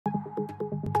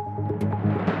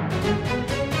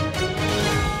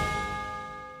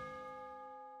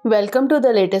Welcome to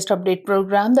the latest update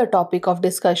program. The topic of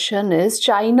discussion is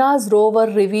China's rover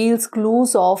reveals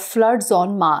clues of floods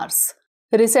on Mars.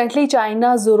 Recently,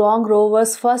 China's Zhurong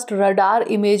rover's first radar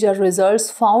imager results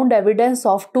found evidence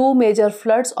of two major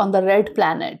floods on the red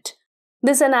planet.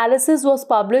 This analysis was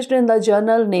published in the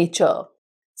journal Nature.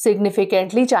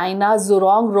 Significantly, China's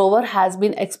Zhurong rover has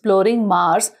been exploring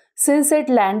Mars since it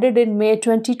landed in May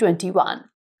 2021.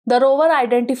 The rover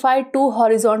identified two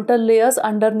horizontal layers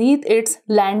underneath its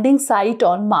landing site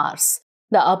on Mars.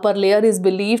 The upper layer is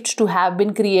believed to have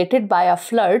been created by a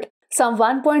flood some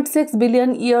 1.6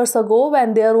 billion years ago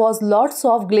when there was lots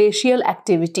of glacial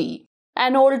activity.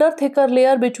 An older, thicker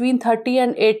layer between 30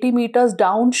 and 80 meters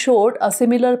down showed a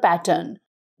similar pattern.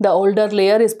 The older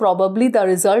layer is probably the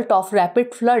result of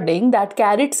rapid flooding that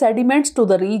carried sediments to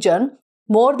the region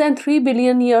more than 3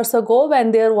 billion years ago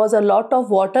when there was a lot of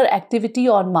water activity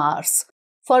on Mars.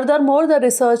 Furthermore, the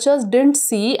researchers didn't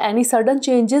see any sudden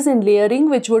changes in layering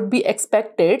which would be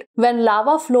expected when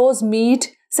lava flows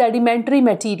meet sedimentary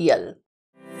material.